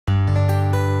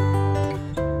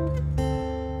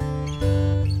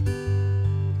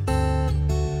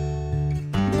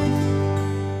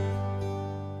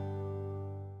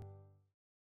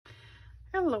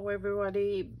Hello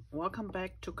everybody, welcome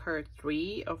back to card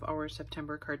 3 of our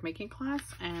September card making class.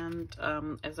 And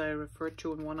as I referred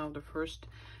to in one of the first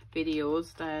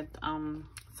videos, that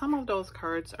some of those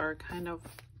cards are kind of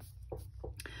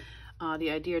the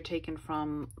idea taken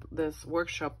from this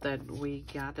workshop that we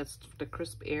got. It's the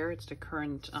Crisp Air, it's the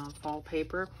current fall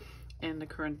paper in the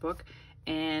current book,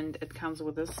 and it comes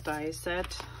with this die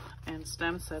set and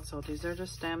stem set. So these are the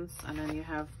stems, and then you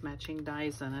have matching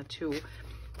dies in it too.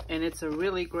 And it's a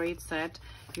really great set.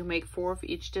 You make 4 of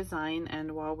each design,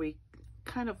 and while we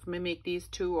kind of mimic these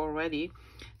 2 already,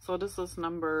 so this is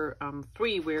number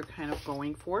 3 we're kind of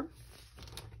going for.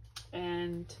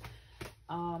 And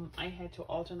I had to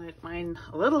alternate mine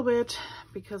a little bit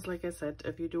because, like I said,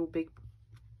 if you do big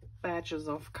batches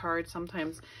of cards,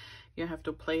 sometimes you have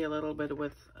to play a little bit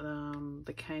with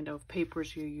the kind of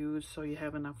papers you use so you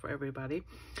have enough for everybody.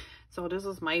 So this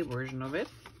is my version of it.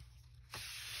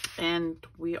 And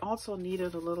we also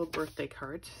needed a little birthday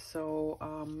card, so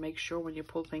make sure when you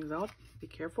pull things out, be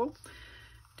careful.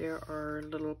 There are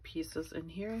little pieces in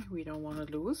here we don't want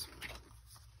to lose.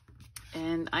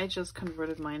 And I just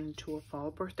converted mine into a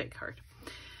fall birthday card.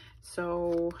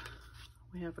 So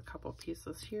we have a couple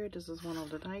pieces here. This is one of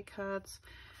the die cuts.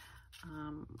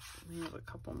 We have a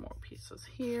couple more pieces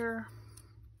here.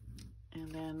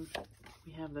 And then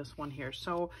we have this one here.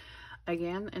 So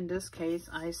again, in this case,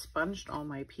 I sponged all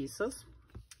my pieces,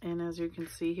 and as you can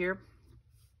see here,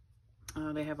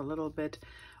 they have a little bit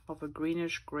of a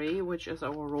greenish gray, which is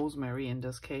our rosemary in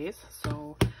this case.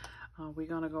 So we're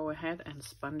gonna go ahead and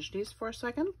sponge these for a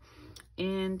second.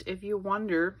 And if you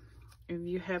wonder, if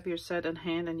you have your set in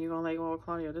hand and you're like, well,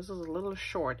 Claudia, this is a little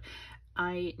short,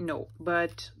 I know,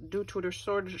 but due to the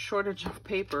shortage of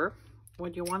paper,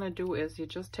 what you want to do is you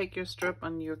just take your strip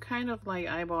and you're kind of like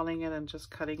eyeballing it and just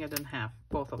cutting it in half,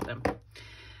 both of them.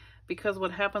 Because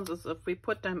what happens is if we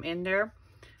put them in there,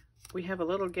 we have a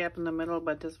little gap in the middle,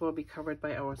 but this will be covered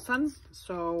by our suns.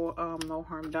 So no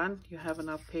harm done. You have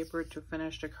enough paper to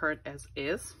finish the card as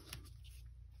is.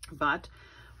 But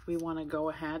we want to go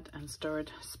ahead and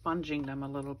start sponging them a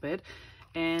little bit.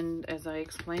 And as I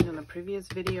explained in the previous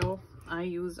video, I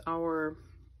use our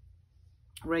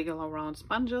regular round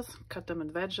sponges, cut them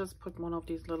in wedges, put one of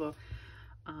these little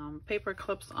paper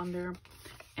clips on there,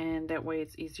 and that way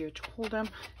it's easier to hold them.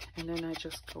 And then I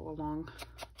just go along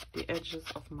the edges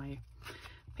of my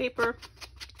paper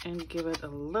and give it a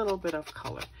little bit of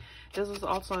color. This is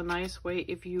also a nice way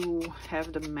if you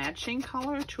have the matching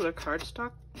color to the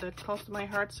cardstock that close to my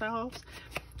heart cells.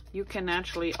 You can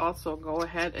actually also go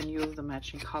ahead and use the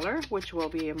matching color, which will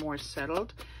be a more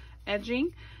settled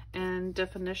edging and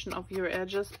definition of your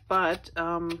edges. But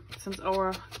since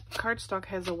our cardstock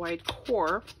has a white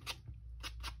core,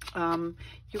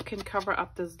 you can cover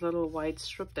up this little white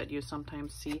strip that you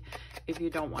sometimes see if you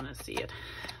don't want to see it.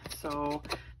 So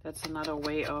that's another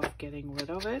way of getting rid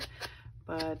of it.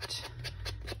 But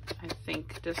I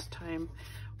think this time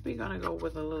we're gonna go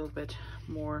with a little bit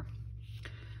more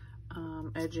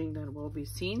edging that will be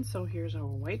seen. So here's our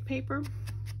white paper.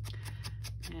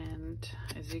 And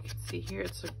as you can see here,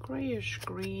 it's a grayish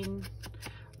green,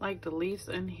 like the leaves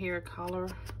in here color.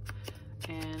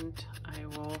 And I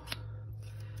will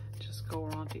just go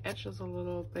around the edges a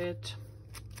little bit.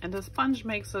 And the sponge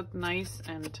makes it nice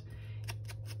and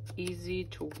easy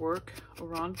to work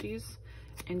around these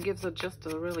and gives it just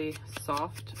a really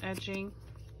soft edging.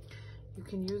 You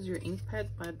can use your ink pad,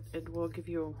 but it will give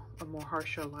you a more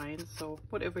harsher line. So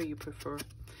whatever you prefer,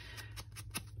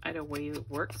 either way it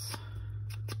works.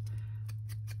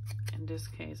 In this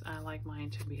case, I like mine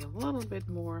to be a little bit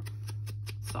more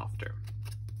softer.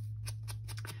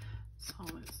 So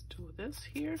let's do this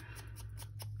here.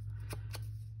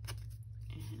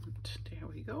 And there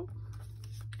we go.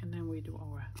 And then we do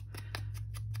our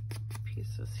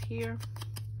pieces here.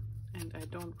 And I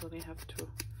don't really have to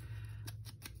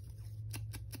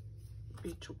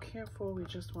be too careful. We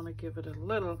just want to give it a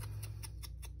little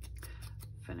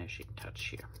finishing touch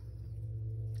here.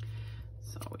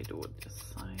 So we do this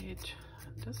side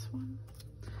and this one,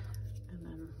 and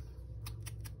then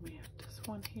we have this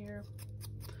one here,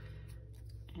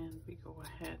 and we go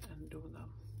ahead and do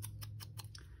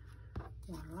the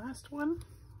one last one.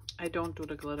 I don't do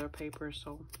the glitter paper,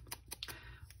 so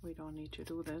we don't need to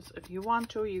do this. If you want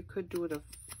to, you could do the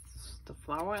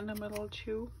flower in the middle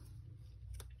too,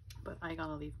 but I'm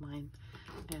gonna leave mine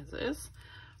as is.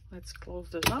 Let's close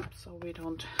this up so we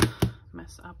don't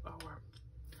mess up our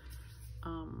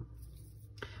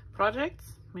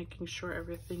projects, making sure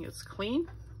everything is clean,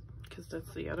 because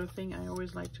that's the other thing I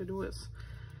always like to do is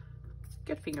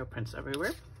get fingerprints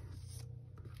everywhere.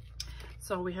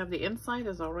 So we have the inside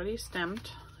is already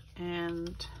stamped,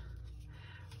 and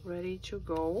ready to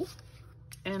go.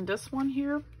 And this one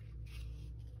here,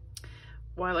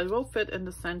 while it will fit in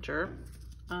the center,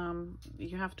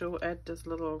 you have to add this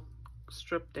little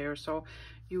strip there. So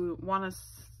you want to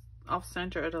off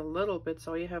center it a little bit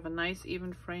so you have a nice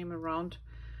even frame around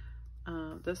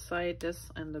this side, this,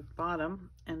 and the bottom.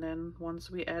 And then once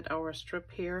we add our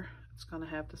strip here, it's gonna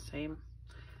have the same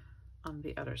on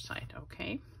the other side.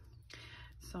 Okay,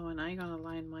 so and I'm gonna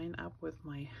line mine up with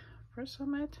my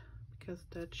VersaMat, because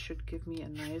that should give me a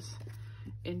nice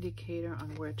indicator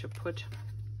on where to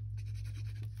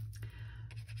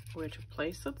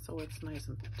place it, so it's nice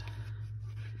and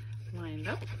lined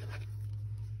up.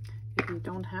 If you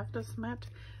don't have this mat,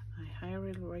 I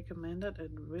highly recommend it.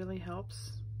 It really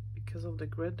helps because of the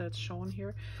grid that's shown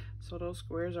here. So those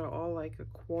squares are all like a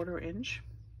 1/4 inch,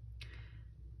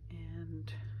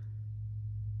 and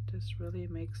this really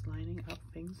makes lining up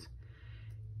things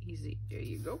easy. There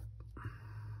you go.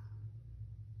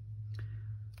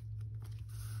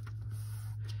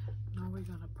 Now we're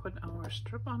gonna put our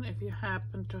strip on. If you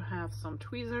happen to have some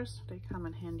tweezers, they come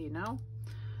in handy now.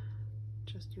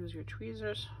 Just use your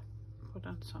tweezers, put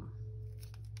on some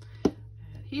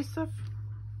adhesive,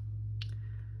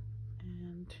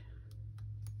 and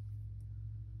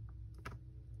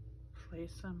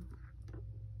place them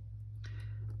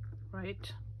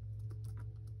right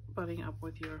butting up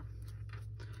with your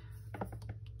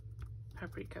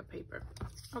paprika paper.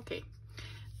 Okay,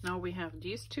 now we have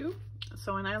these two.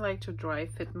 So, and I like to dry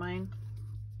fit mine.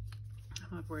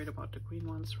 I'm not worried about the green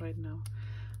ones right now.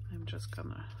 I'm just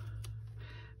gonna,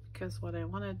 because what I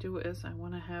want to do is I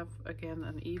want to have again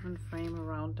an even frame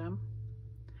around them,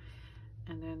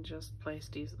 and then just place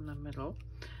these in the middle.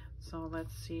 So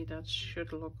let's see, that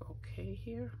should look okay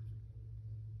here.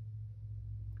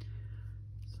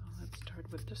 So let's start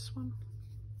with this one.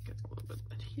 Get a little bit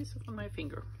of adhesive on my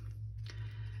finger.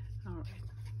 All right.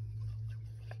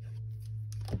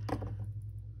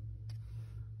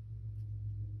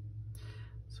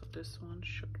 So this one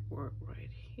should work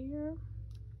right here.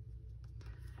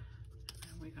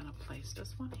 And we're gonna place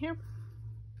this one here.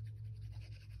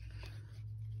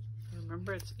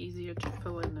 Remember, it's easier to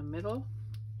fill in the middle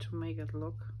to make it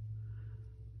look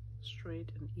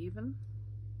straight and even.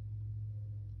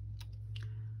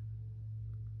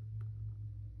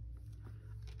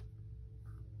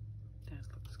 That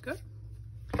looks good.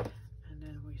 And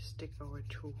then we stick our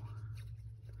two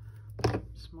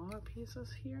smaller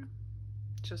pieces here,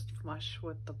 just flush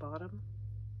with the bottom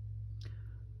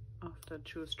of the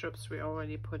two strips we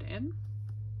already put in,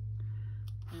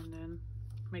 and then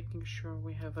making sure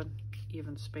we have an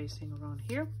even spacing around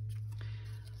here.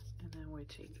 And then we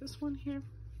take this one here,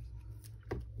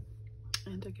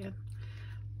 and again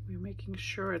we're making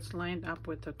sure it's lined up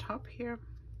with the top here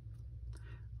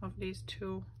of these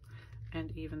two,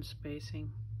 and even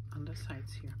spacing on the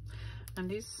sides here. And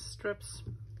these strips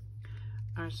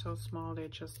are so small, they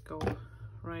just go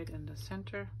right in the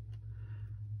center.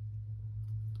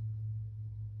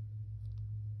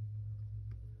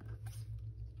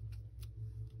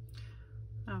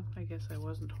 Oh, I guess I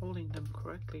wasn't holding them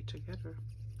correctly together.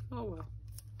 Oh well,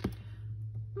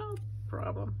 no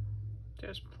problem.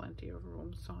 There's plenty of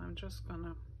room, so I'm just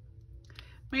gonna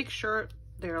make sure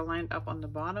they're lined up on the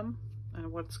bottom,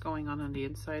 and what's going on the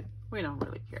inside, we don't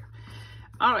really care.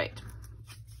 All right,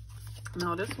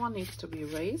 now this one needs to be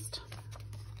raised,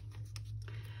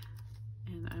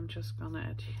 and I'm just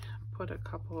gonna put a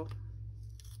couple of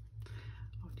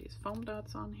these foam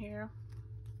dots on here.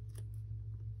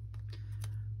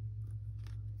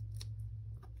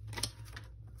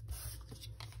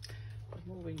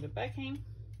 Moving the backing.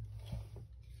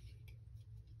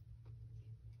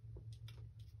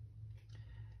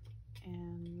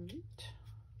 And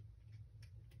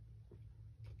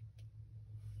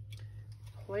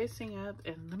placing it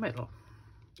in the middle.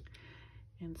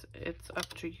 And it's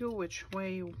up to you which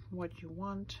way, what you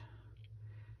want.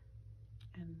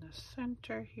 In the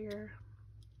center here,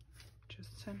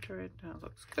 just center it. That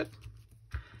looks good.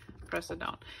 Press it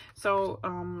down. So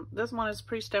this one is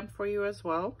pre-stamped for you as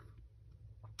well.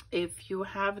 If you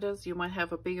have this, you might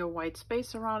have a bigger white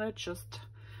space around it. Just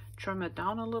trim it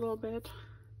down a little bit.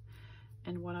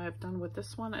 And what I've done with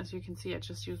this one, as you can see, I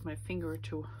just used my finger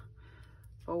to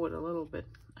bow it a little bit.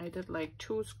 I did like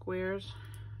 2 squares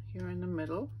here in the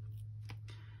middle,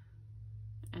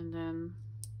 and then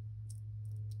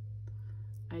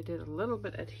I did a little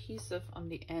bit adhesive on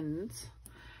the ends,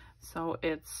 so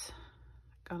it's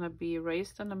gonna be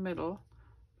raised in the middle,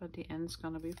 but the end's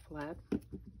gonna be flat.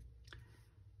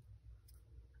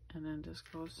 And then this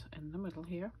goes in the middle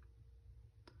here,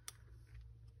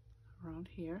 around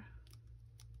here.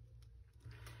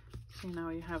 See, now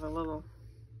you have a little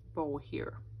bow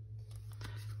here.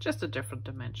 Just a different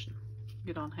dimension.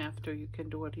 You don't have to, you can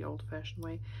do it the old-fashioned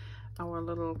way. Our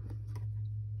little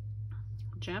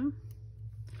gem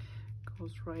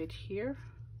goes right here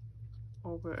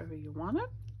or wherever you want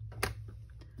it.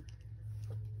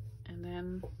 And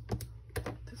then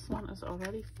this one is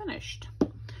already finished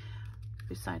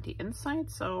beside the inside,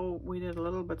 so we did a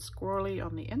little bit squirrely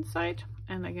on the inside,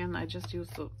 and again I just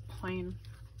used the plain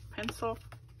pencil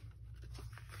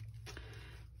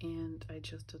and I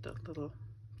just did a little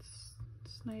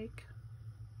snail,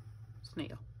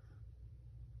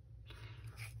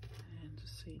 and the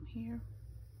same here.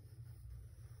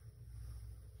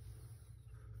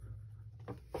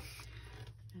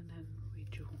 And then we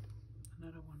do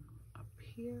another one up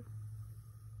here.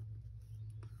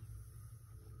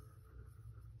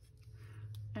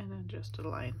 And then just a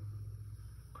line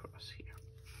across here.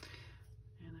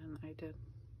 And then I did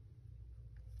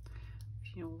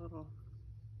a few little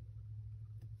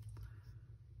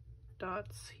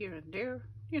dots here and there.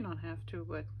 You don't have to,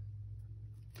 but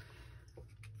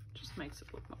just makes it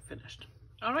look more finished.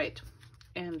 All right,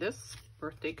 and this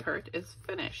birthday card is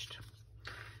finished.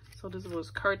 So this was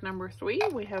card number 3.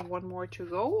 We have one more to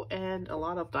go and a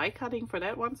lot of die cutting for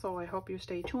that one. So I hope you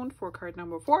stay tuned for card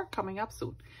number 4 coming up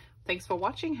soon. Thanks for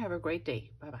watching. Have a great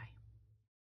day. Bye-bye.